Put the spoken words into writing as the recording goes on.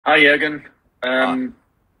Hi, Jurgen. Uh, Um,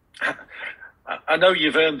 I know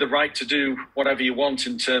you've earned the right to do whatever you want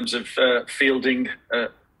in terms of fielding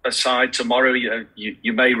a side tomorrow.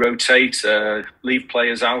 You may rotate, leave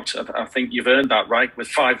players out. I think you've earned that right with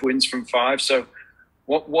 5 wins from 5. So,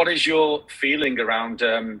 what is your feeling around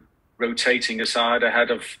rotating a side ahead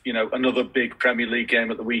of another big Premier League game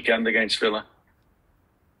at the weekend against Villa?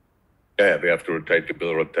 yeah, we have to rotate. We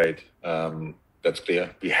will rotate. That's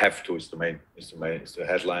clear. We have to. It's the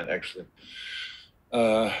headline actually.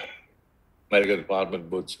 Uh, Medical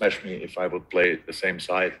department would smash me if I would play the same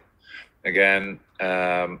side again,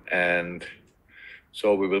 and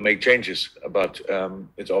so we will make changes. But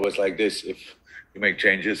it's always like this: if you make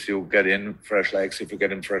changes, you get in fresh legs. If you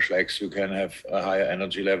get in fresh legs, you can have a higher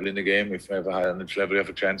energy level in the game. If you have a higher energy level, you have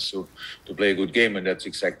a chance to play a good game, and that's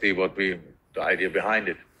exactly the idea behind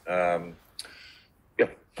it. Yeah,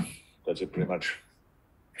 that's it pretty much.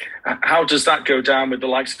 How does that go down with the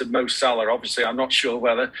likes of Mo Salah? Obviously, I'm not sure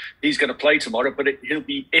whether he's going to play tomorrow, but he'll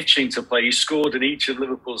be itching to play. He scored in each of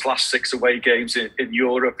Liverpool's last 6 away games in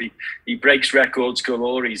Europe. He breaks records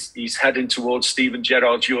galore. He's heading towards Steven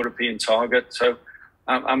Gerrard's European target. So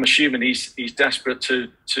I'm assuming he's desperate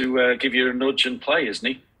to give you a nudge and play, isn't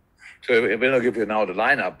he? So I will not give you now the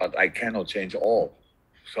lineup, but I cannot change all.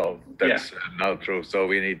 So that's Yeah. not true. So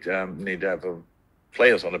we need to have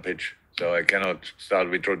players on the pitch. So I cannot start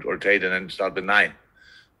with rotate and then start with 9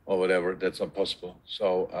 or whatever. That's not possible.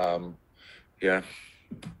 So yeah,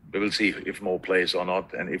 we will see if Mo plays or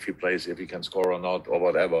not, and if he plays, if he can score or not, or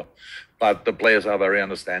whatever. But the players are very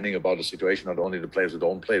understanding about the situation. Not only the players who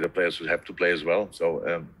don't play, the players who have to play as well.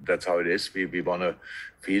 So that's how it is. We want to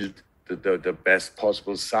field the best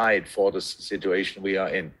possible side for the situation we are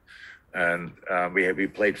in, and we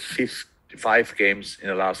played 55 games in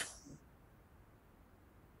the last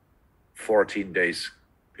 14 days,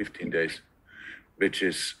 15 days, which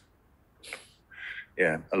is,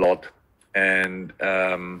 yeah, a lot. And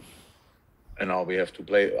now we have to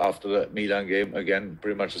play after the Milan game again,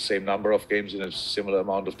 pretty much the same number of games in a similar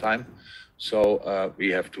amount of time. So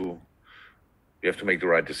we have to make the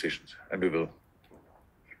right decisions, and we will.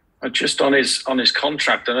 Just on his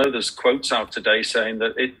contract, I know there's quotes out today saying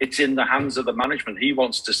that it's in the hands of the management. He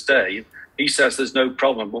wants to stay. He says there's no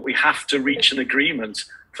problem, but we have to reach an agreement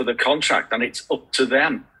for the contract, and it's up to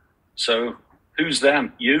them. So who's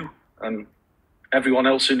them? You and everyone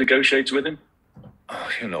else who negotiates with him? Oh,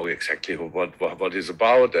 you know exactly what it's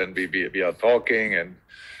about, and we are talking, and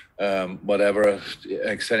whatever,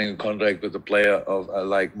 extending a contract with a player of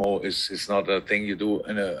like Mo is not a thing you do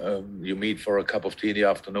in you meet for a cup of tea in the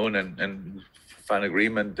afternoon and find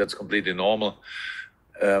agreement. That's completely normal.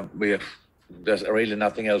 There's really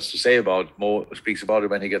nothing else to say about. Mo speaks about it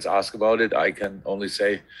when he gets asked about it. I can only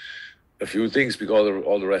say a few things because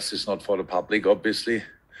all the rest is not for the public, obviously.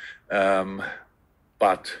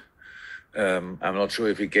 But I'm not sure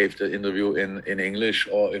if he gave the interview in English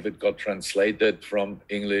or if it got translated from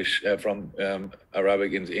English from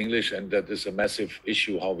Arabic into English, and that is a massive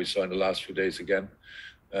issue how we saw in the last few days again.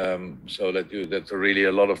 So that really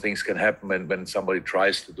a lot of things can happen when somebody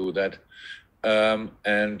tries to do that,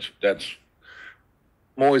 and that's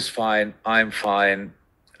Mo is fine. I'm fine.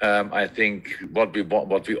 I think what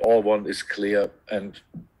we all want is clear, and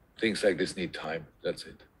things like this need time. That's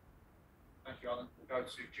it. Thank you, Alan. We'll go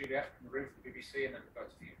to Juliet from the room for the BBC, and then we'll go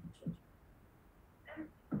to you.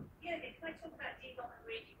 Yeah, can I talk about Divock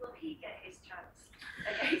Origi? Will he get his chance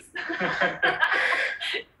against?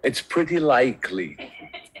 It's pretty likely.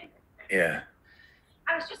 Yeah.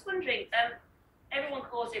 I was just wondering. Everyone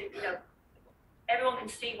calls him. Everyone can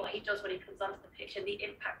see what he does when he comes onto the pitch and the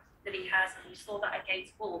impact that he has, and you saw that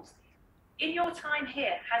against Wolves. In your time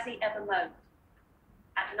here, has he ever moaned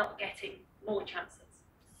at not getting more chances?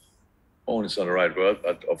 Oh, it's not the right word,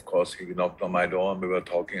 but of course he knocked on my door and we were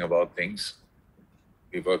talking about things.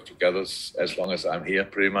 We work together as long as I'm here,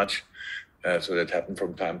 pretty much. So that happened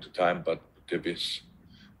from time to time, but it's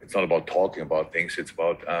not about talking about things. It's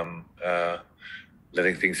about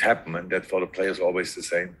letting things happen, and that for the players always the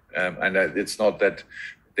same. And it's not that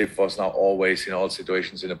Div was now always in all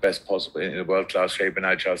situations in the best possible, in a world-class shape, and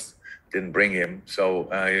I just didn't bring him. So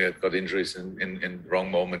he got injuries in wrong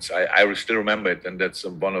moments. I still remember it, and that's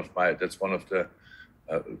one of the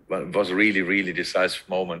it was a really decisive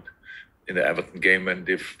moment in the Everton game when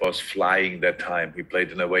Div was flying that time. He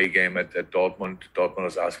played an away game at Dortmund. Dortmund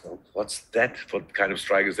was asking, what's that? What kind of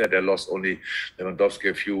strike is that? They lost only Lewandowski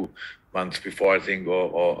a few months before, I think,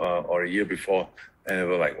 or a year before. And they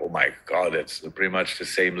were like, oh my God, that's pretty much the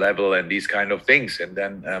same level and these kind of things. And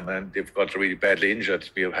then and they've got really badly injured.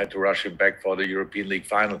 We have had to rush him back for the European League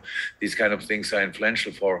final. These kind of things are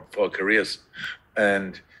influential for careers.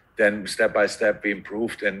 And then step by step we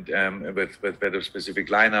improved, and with a specific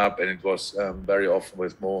lineup, and it was very often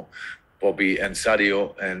with more Bobby and Sadio,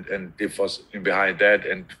 and Div was in behind that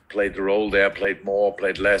and played the role there, played more,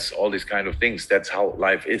 played less, all these kind of things. That's how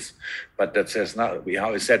life is. But that says not.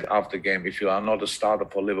 How I said after the game, if you are not a starter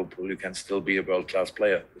for Liverpool, you can still be a world-class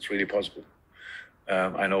player. It's really possible.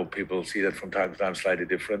 I know people see that from time to time slightly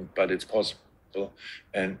different, but it's possible.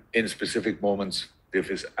 And in specific moments, Div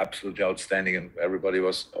is absolutely outstanding, and everybody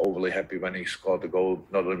was overly happy when he scored the goal.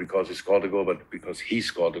 Not only because he scored the goal, but because he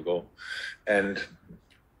scored the goal. And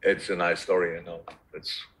it's a nice story, you know.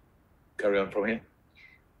 Let's carry on from here.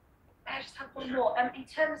 I just have one more. In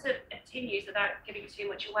terms of team news, without giving too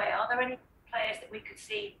much away, are there any players that we could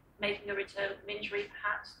see making a return from injury,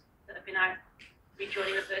 perhaps, that have been out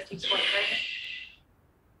rejoining the first team squad later?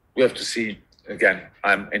 We have to see. Again,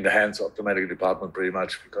 I'm in the hands of the medical department pretty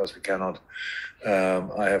much, because we cannot.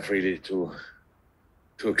 I have really to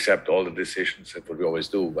accept all the decisions. That's what we always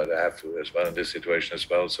do, but I have to as well in this situation as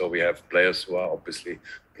well. So we have players who are obviously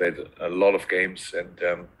played a lot of games, and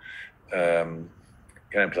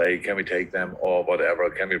can I play? Can we take them or whatever?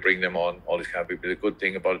 Can we bring them on? All this kind of people. The good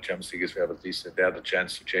thing about the Champions League is we have at least they have the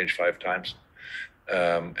chance to change 5 times,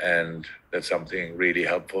 and that's something really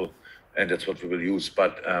helpful, and that's what we will use.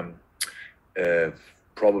 But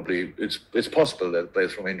probably it's possible that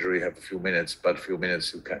players from injury have a few minutes, but a few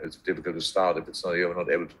minutes it's difficult to start if it's not you're not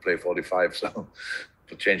able to play 45. So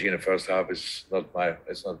changing in the first half is not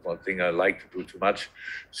one thing I like to do too much.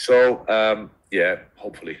 So yeah,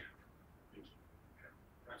 hopefully.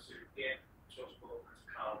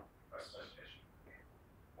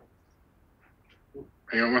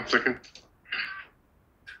 Hang on 1 second.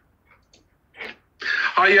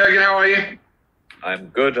 Hi Jurgen, how are you? I'm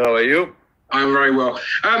good. How are you? I'm very well.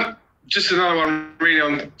 Just another one really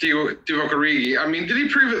on Divock Origi. I mean, did he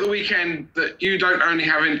prove at the weekend that you don't only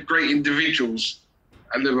have great individuals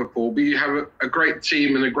at Liverpool, but you have a great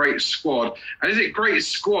team and a great squad? And is it great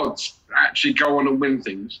squads that actually go on and win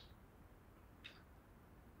things?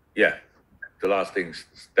 Yeah, the last thing's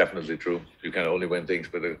definitely true. You can only win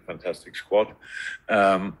things with a fantastic squad.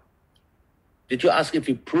 Did you ask if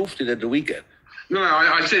he proved it at the weekend? No,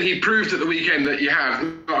 I said he proved at the weekend that you have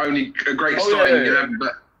not only a great starting 11,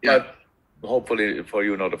 but yeah. But hopefully for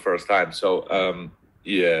you, not the first time. So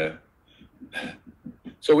yeah.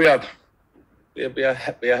 So we are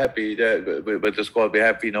happy with the squad.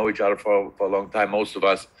 We know each other for a long time. Most of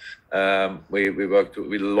us, we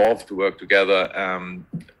love to work together.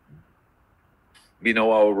 We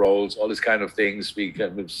know our roles, all these kind of things.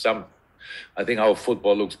 I think our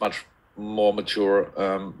football looks much more mature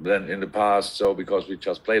than in the past. So because we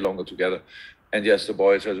just play longer together, and yes, the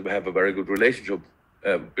boys have a very good relationship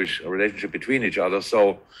between each other.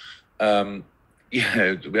 So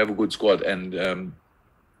yeah, we have a good squad, and I'm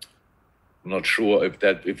not sure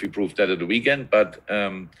if we proved that at the weekend, but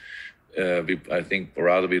I think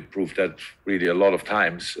rather we proved that really a lot of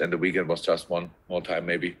times, and the weekend was just one more time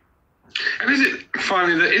maybe. And is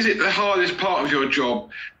it the hardest part of your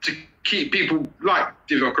job to keep people like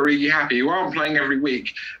Divock Origi happy, who aren't playing every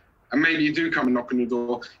week, and maybe you do come and knock on your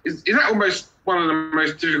door? Is that almost one of the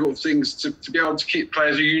most difficult things to be able to keep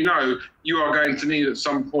players who you know you are going to need at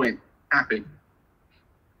some point happy?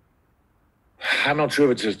 I'm not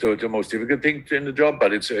sure if it's the most difficult thing in the job,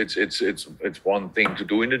 but it's one thing to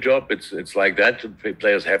do in the job. It's like that.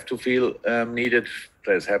 Players have to feel needed.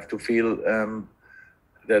 Players have to feel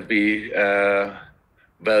that we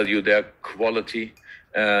value their quality,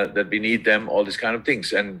 that we need them, all these kind of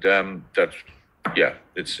things, and that, yeah,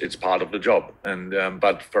 it's part of the job. And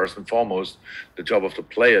but first and foremost, the job of the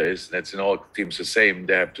player is, that's in all teams the same.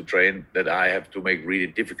 They have to train. That I have to make really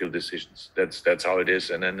difficult decisions. That's how it is.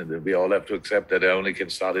 And then we all have to accept that I only can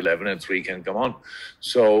start 11 and 3 can come on.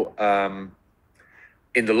 So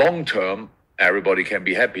in the long term, everybody can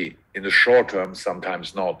be happy. In the short term,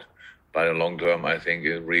 sometimes not. But in the long term, I think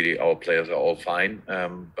really our players are all fine.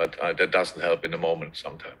 But that doesn't help in the moment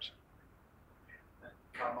sometimes.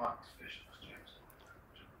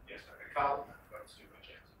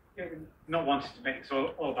 Not wanting to make it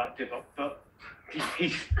all about Divock, but he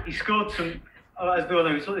scored some, as we all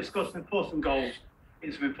know, he scored some important goals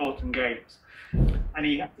in some important games, and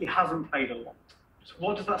he hasn't played a lot. So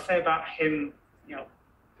what does that say about him, you know,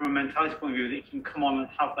 from a mentality point of view, that he can come on and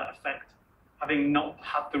have that effect, having not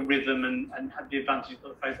had the rhythm and had the advantage that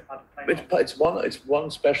the players have had to play? It's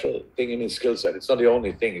one special thing in his skill set. It's not the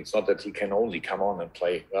only thing. It's not that he can only come on and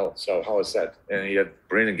play well. So how is that? And he had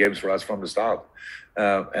brilliant games for us from the start,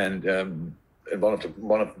 and one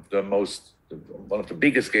of the most one of the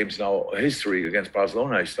biggest games in our history against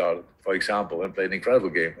Barcelona. I started, for example, and played an incredible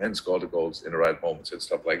game and scored the goals in the right moments and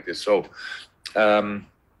stuff like this. So, yeah,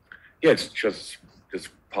 it's just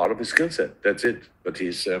part of his skill set. That's it. But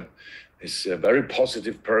he's a very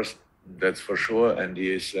positive person, that's for sure, and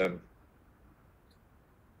he is,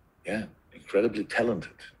 yeah, incredibly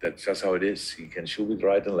talented. That's just how it is. He can shoot with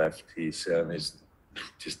right and left. His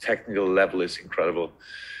technical level is incredible.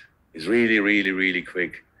 He's really, really, really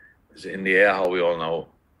quick. He's in the air, how we all know,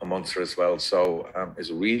 a monster as well. So it's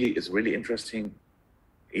a really interesting,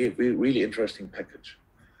 really interesting package.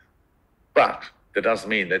 But that doesn't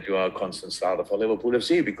mean that you are a constant starter for Liverpool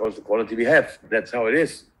FC, because the quality we have, that's how it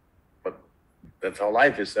is. But that's how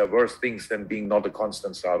life is. There are worse things than being not a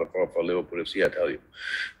constant starter for Liverpool FC, I tell you.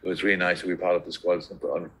 So it's really nice to be part of the squad. It's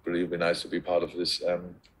unbelievably nice to be part of this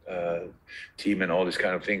team and all this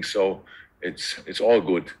kind of things. So it's all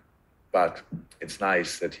good. But it's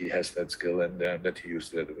nice that he has that skill and that he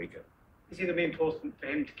used it at the weekend. Is it going to be important for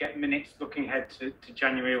him to get minutes looking ahead to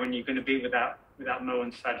January, when you're going to be without Mo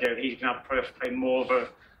and Sadio? He's going to have to play more of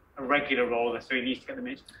a regular role, so he needs to get the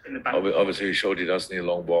minutes in the bank. Obviously, he showed he doesn't need a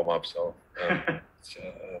long warm-up, so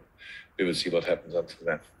we will see what happens until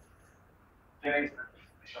then.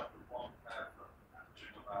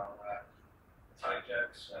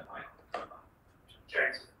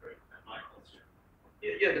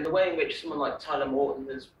 Yeah, and the way in which someone like Tyler Morton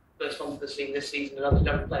has burst onto the scene this season, and other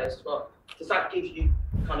young players as well, does that give you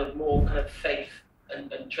kind of more kind of faith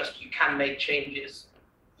and trust you can make changes,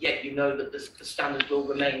 yet you know that the standards will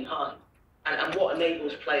remain high? And what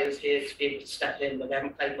enables players here to be able to step in when they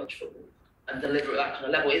haven't played much football and deliver at that kind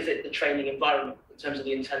of level? Is it the training environment in terms of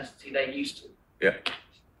the intensity they're used to? Yeah,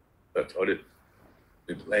 that's all it.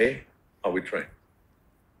 We play or we train.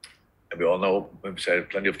 And we all know, we've said it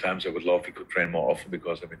plenty of times, I would love we could train more often,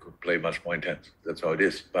 because then we could play much more intense. That's how it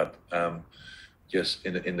is. But yes,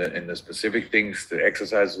 in the specific things, the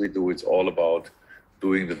exercises we do, it's all about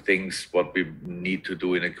doing the things what we need to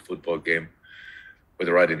do in a football game with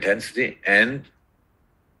the right intensity and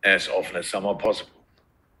as often as somehow possible.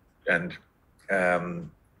 And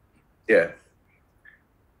yeah,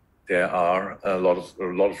 there are a lot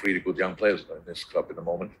of really good young players in this club at the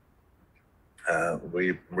moment.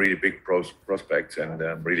 Really big prospects, and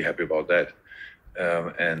I'm really happy about that.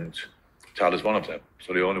 And Tal is one of them,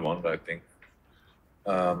 so the only one, I think.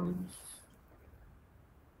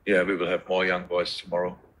 Yeah, we will have more young boys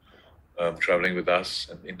tomorrow traveling with us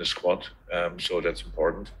and in the squad, so that's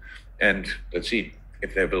important. And let's see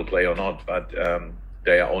if they will play or not, but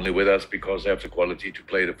they are only with us because they have the quality to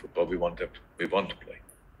play the football we want to play.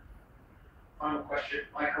 Final question,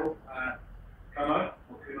 Michael. Kumo,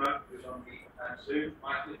 who's on the Zoom.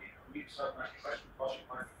 Michael, if you can mute yourself and ask your question, whilst your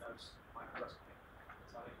mic goes, Michael,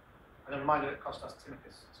 and a reminder that Kostas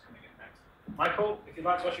Timikis is coming in next. Michael, if you'd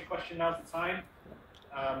like to ask your question, now's the time.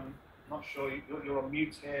 Not sure, you're on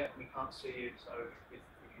mute here, and we can't see you, so if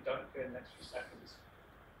you don't appear in the next few seconds,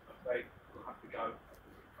 I'm afraid we'll have to go.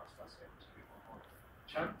 Kostas here to give one more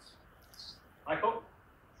chance. Michael?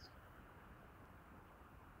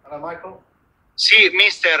 Hello, Michael? Sì,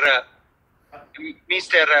 mister,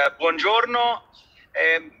 buongiorno.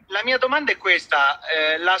 La mia domanda è questa,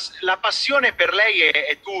 la passione per lei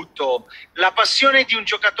è tutto. La passione di un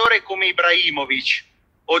giocatore come Ibrahimovic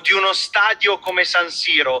o di uno stadio come San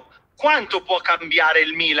Siro, quanto può cambiare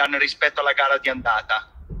il Milan rispetto alla gara di andata?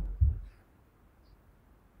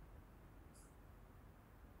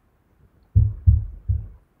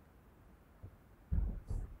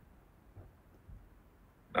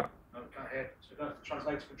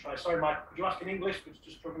 Translator can try. Sorry, Mike, could you ask in English? We're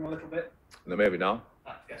just struggling a little bit. No, maybe now.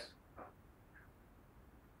 Yes.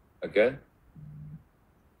 Okay.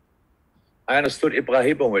 I understood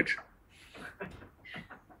Ibrahimovic.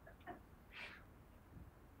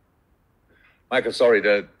 Michael, sorry,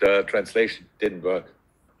 the translation didn't work.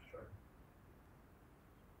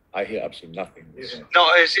 I hear absolutely nothing.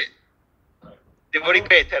 No, devo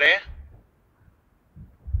ripetere?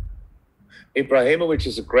 Ibrahimovic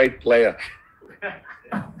is a great player.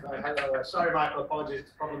 Sorry, Michael.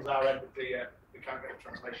 Apologies. Problems our end with we can't get a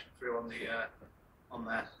translation through on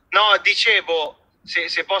there. No, dicevo,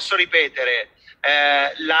 se posso ripetere,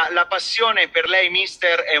 la passione per lei,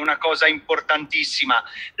 mister, è una cosa importantissima.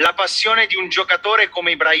 La passione di un giocatore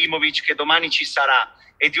come Ibrahimovic, che domani ci sarà,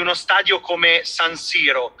 e di uno stadio come San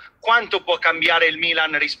Siro, quanto può cambiare il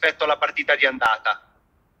Milan rispetto alla partita di andata?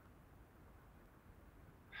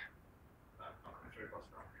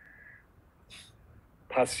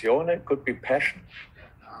 Passione could be passion.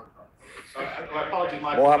 Apologies,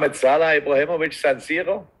 Mohamed Salah, Ibrahimovic, San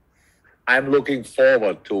Siro. I'm looking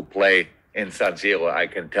forward to play in San Siro, I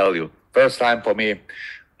can tell you. First time for me.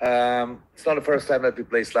 It's not the first time that we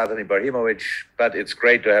play Zlatan Ibrahimovic, but it's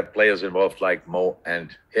great to have players involved like Mo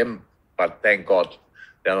and him. But thank God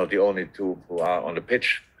they're not the only two who are on the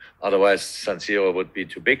pitch. Otherwise, San Siro would be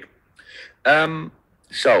too big.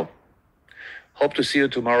 So, hope to see you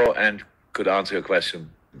tomorrow and could answer your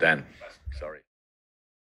question then. Sorry.